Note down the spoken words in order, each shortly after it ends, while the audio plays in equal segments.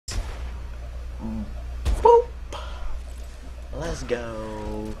Boop. Let's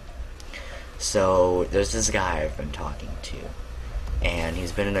go. So there's this guy I've been talking to, and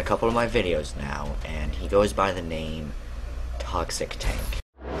he's been in a couple of my videos now, and he goes by the name Toxic Tank.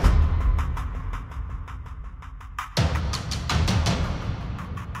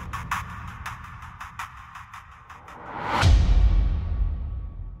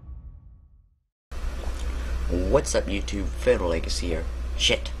 What's up YouTube, Fatal Legacy here.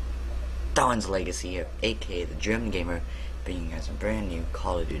 Shit. Dawn's Legacy here, aka the German Gamer, bringing you guys a brand new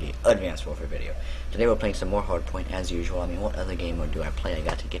Call of Duty Advanced Warfare video. Today we're playing some more Hardpoint as usual. I mean, what other game do I play? I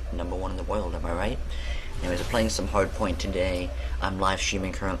got to get #1 in the world, am I right? Anyways, we're playing some Hardpoint today. I'm live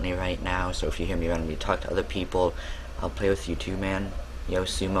streaming currently right now, so if you hear me randomly talk to other people, I'll play with you too, man. Yo,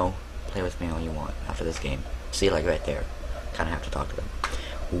 Sumo, play with me all you want after this game. See, like right there. Kinda have to talk to them.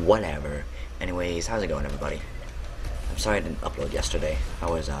 Whatever. Anyways, how's it going, everybody? I'm sorry I didn't upload yesterday. I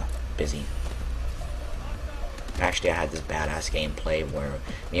was busy. Actually, I had this badass gameplay where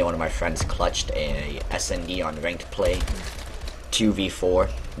me and one of my friends clutched a SND on ranked play 2v4.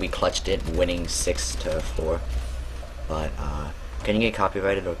 We clutched it, winning 6-4. But can you get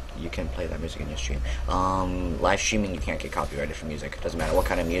copyrighted, or you can play that music in your stream? Live streaming, you can't get copyrighted for music. It doesn't matter what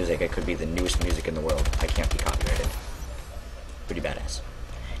kind of music. It could be the newest music in the world. I can't be copyrighted. Pretty badass.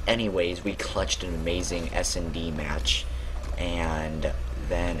 Anyways, we clutched an amazing S&D match, and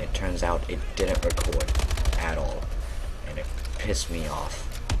then it turns out it didn't record at all, and it pissed me off.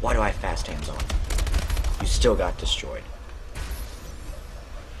 Why do I have fast hands on? You still got destroyed.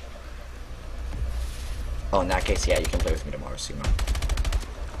 Oh, in that case, yeah, you can play with me tomorrow, Sumo.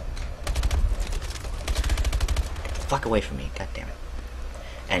 Get the fuck away from me, god damn it.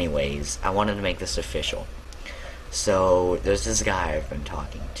 Anyways, I wanted to make this official. So, there's this guy I've been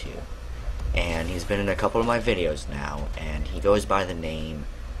talking to, and he's been in a couple of my videos now, and he goes by the name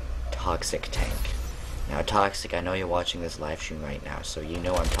Toxic Tank. Now, Toxic, I know you're watching this live stream right now, so you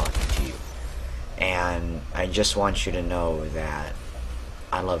know I'm talking to you. And I just want you to know that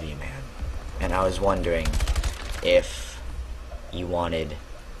I love you, man. And I was wondering if you wanted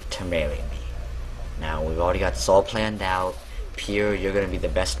to marry me. Now, we've already got this all planned out. Pierre, you're going to be the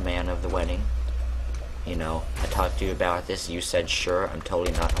best man of the wedding. You know, I talked to you about this, you said sure. I'm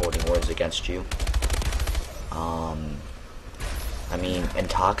totally not holding words against you. I mean, and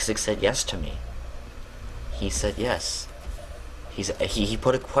Toxic said yes to me. He said yes. He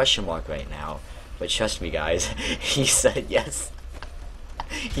put a question mark right now, but trust me guys, he said yes.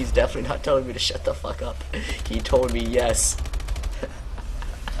 He's definitely not telling me to shut the fuck up. He told me yes.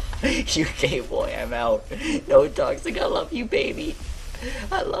 You gay boy, I'm out. No, Toxic, I love you, baby.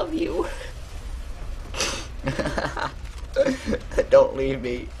 I love you. Don't leave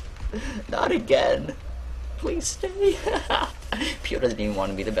me. Not again. Please stay. Pew doesn't even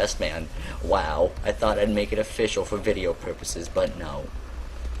want to be the best man. Wow. I thought I'd make it official for video purposes, but no.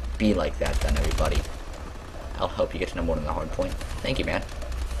 Be like that then, everybody. I'll help you get to #1 in the Hardpoint. Thank you, man.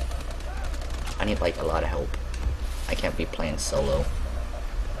 I need, like, a lot of help. I can't be playing solo.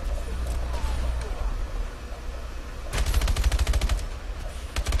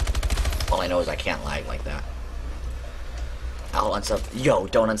 All I know is I can't lag like that. I'll unsub. Yo,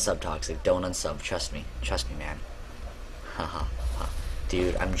 don't unsub, Toxic. Don't unsub. Trust me. Trust me, man. Haha.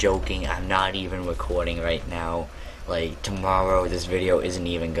 Dude, I'm joking. I'm not even recording right now. Like, tomorrow, this video isn't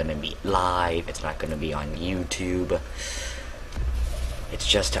even gonna be live. It's not gonna be on YouTube. It's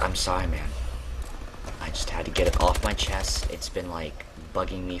just, I'm sorry, man. I just had to get it off my chest. It's been, like,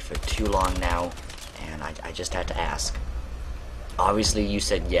 bugging me for too long now. And I just had to ask. Obviously, you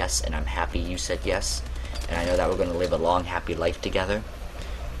said yes, and I'm happy you said yes. And I know that we're going to live a long, happy life together.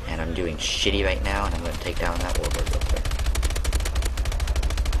 And I'm doing shitty right now, and I'm going to take down that warbird real quick.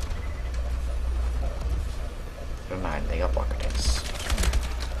 Never mind, they got walker tanks.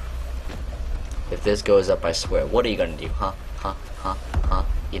 If this goes up, I swear, what are you going to do, huh? Huh? Huh? Huh?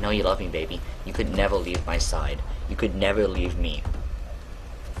 You know you love me, baby. You could never leave my side. You could never leave me.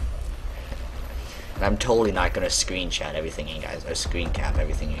 And I'm totally not going to screen chat everything you guys, or screen cap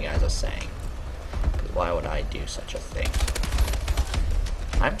everything you guys are saying. Because why would I do such a thing?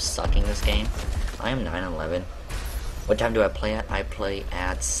 I'm sucking this game. I am 9/11. What time do I play at? I play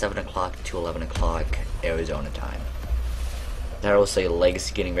at 7 o'clock to 11 o'clock Arizona time. That'll say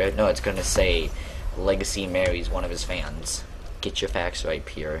Legacy getting married. No, it's going to say Legacy marries one of his fans. Get your facts right,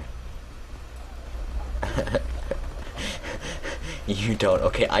 Pierre. You don't.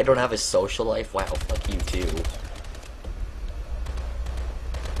 Okay, I don't have a social life. Wow, fuck you too.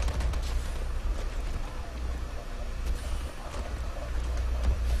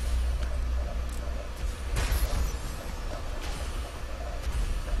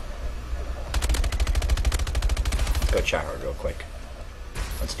 go try hard real quick.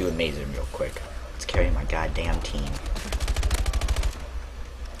 Let's do amazing real quick. Let's carry my goddamn team.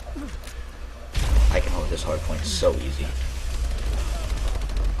 I can hold this hard point so easy.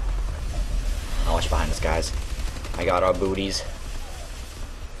 Now watch behind us, guys. I got our booties.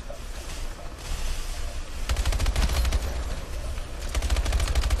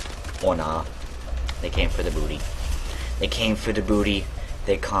 Or nah. They came for the booty. They came for the booty.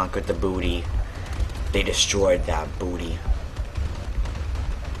 They conquered the booty. They destroyed that booty.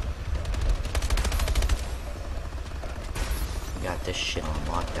 We got this shit on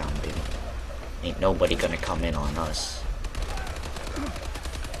lockdown, baby. Ain't nobody gonna come in on us.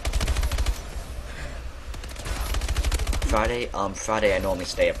 Friday I normally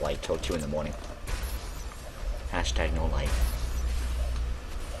stay up like till 2 in the morning. Hashtag no light.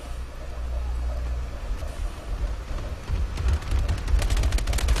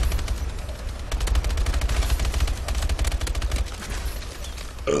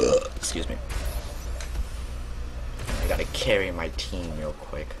 Excuse me. I gotta carry my team real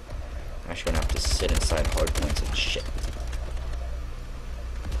quick. I'm actually gonna have to sit inside hard points and shit.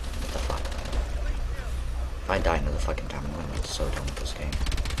 What the fuck? If I die another fucking time, I'm gonna be so done with this game.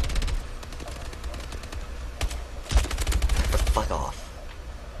 But fuck off.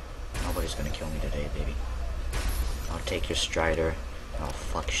 Nobody's gonna kill me today, baby. I'll take your Strider and I'll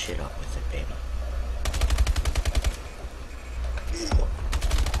fuck shit up with it, baby.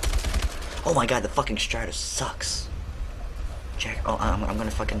 Oh my god, the fucking Strider sucks. Jack, oh, I'm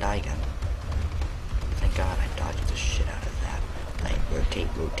gonna fucking die again. Thank god I dodged the shit out of that. Like, rotate,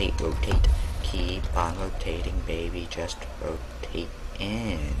 rotate, rotate. Keep on rotating, baby. Just rotate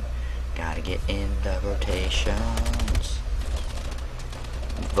in. Gotta get in the rotations.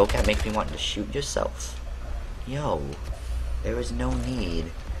 Vocab makes me want to shoot yourself. Yo, there is no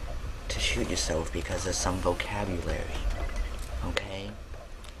need to shoot yourself because of some vocabulary. Okay?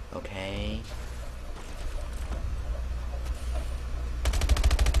 Okay?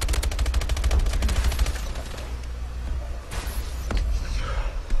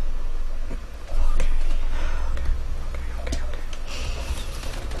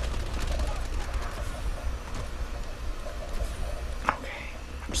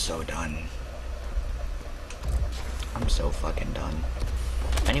 I'm so done. I'm so fucking done.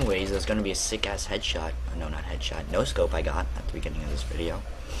 Anyways, there's gonna be a sick ass headshot. No, not headshot. No scope I got at the beginning of this video.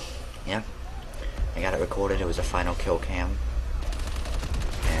 Yeah. I got it recorded. It was a final kill cam.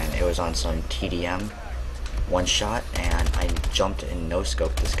 And it was on some TDM. One shot. And I jumped and no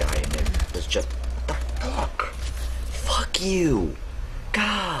scoped this guy. And it was just. What the fuck? Fuck you.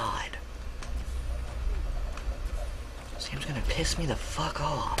 God. This game's gonna piss me the fuck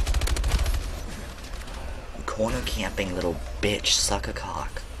off. Corner camping little bitch, suck a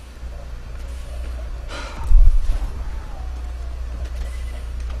cock.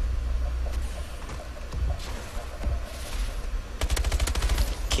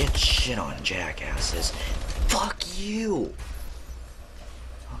 Get shit on, jackasses. Fuck you.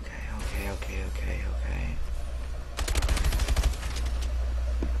 Okay.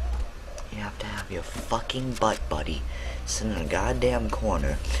 You have to have your fucking butt buddy sit in a goddamn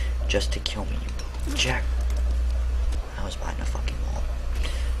corner just to kill me, you jack. I was behind a fucking wall.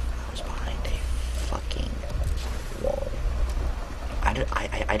 I was behind a fucking wall.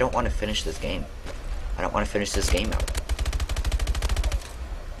 I don't want to finish this game. I don't want to finish this game out.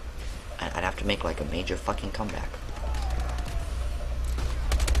 I'd have to make like a major fucking comeback.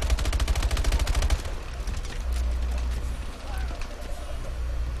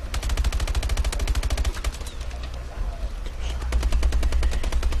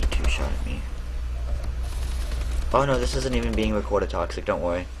 He two-shot at me. Oh no, this isn't even being recorded, Toxic, don't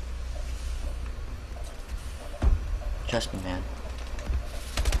worry. Trust me, man.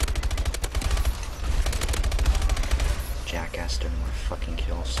 Jackass doing more fucking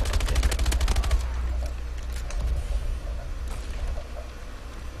kills, suck a dick.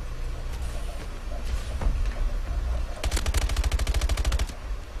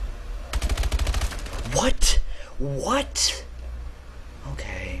 What? What?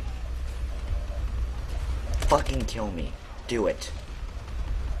 Okay. Fucking kill me. Do it.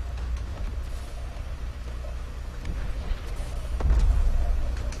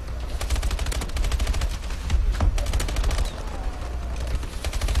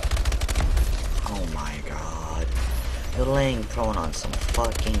 Oh my god. You're laying prone on some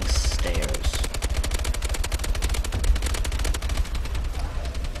fucking stairs.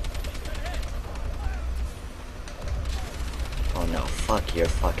 Oh no, fuck your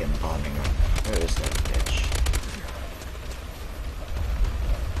fucking bombing run. Where is that bitch?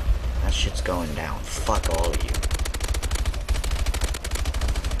 That shit's going down. Fuck all of you.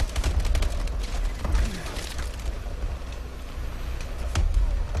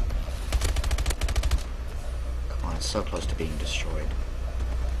 so close to being destroyed.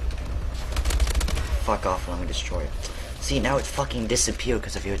 Fuck off and let me destroy it. See, now it fucking disappeared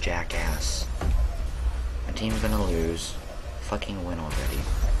because of your jackass. My team's gonna lose. Fucking win already.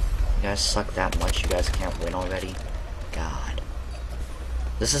 You guys suck that much, you guys can't win already? God.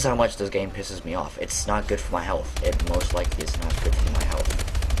 This is how much this game pisses me off. It's not good for my health. It most likely is not good for my health.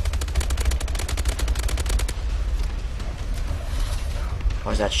 How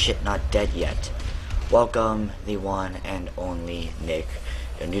is that shit not dead yet? Welcome, the one and only Nick.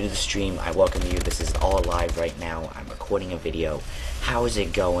 If you're new to the stream, I welcome you. This is all live right now. I'm recording a video. How is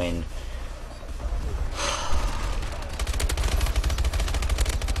it going?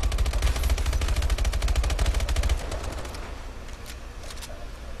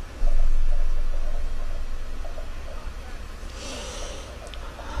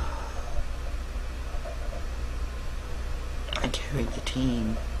 I carried the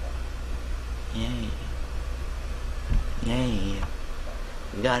team. Yay. Yay.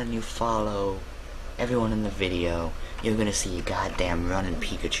 We got a new follow. Everyone in the video, you're gonna see a goddamn running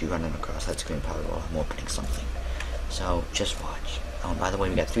Pikachu running across that screen probably while I'm opening something. So, just watch. Oh, by the way,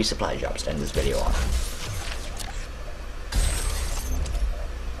 we got 3 supply drops to end this video off.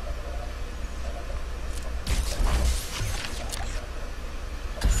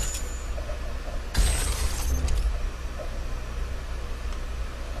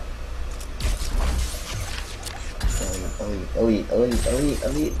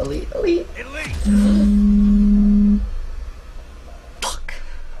 Elite. Fuck.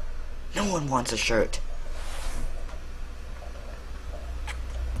 No one wants a shirt.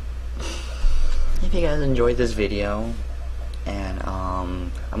 If you guys enjoyed this video, and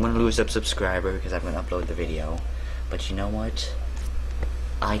I'm gonna lose a subscriber because I'm gonna upload the video, but you know what?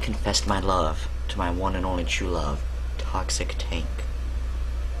 I confessed my love to my one and only true love, Toxic Tank.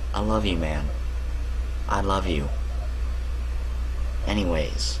 I love you, man. I love you.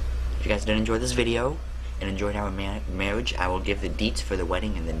 Anyways, if you guys did enjoy this video and enjoyed our marriage, I will give the deets for the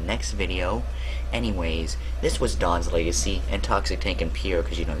wedding in the next video. Anyways, this was Don's Legacy and Toxic Tank and Pierre,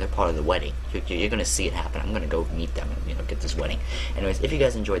 because you know they're part of the wedding. You're gonna see it happen. I'm gonna go meet them and get this wedding. Anyways, if you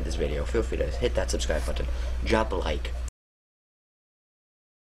guys enjoyed this video, feel free to hit that subscribe button, drop a like,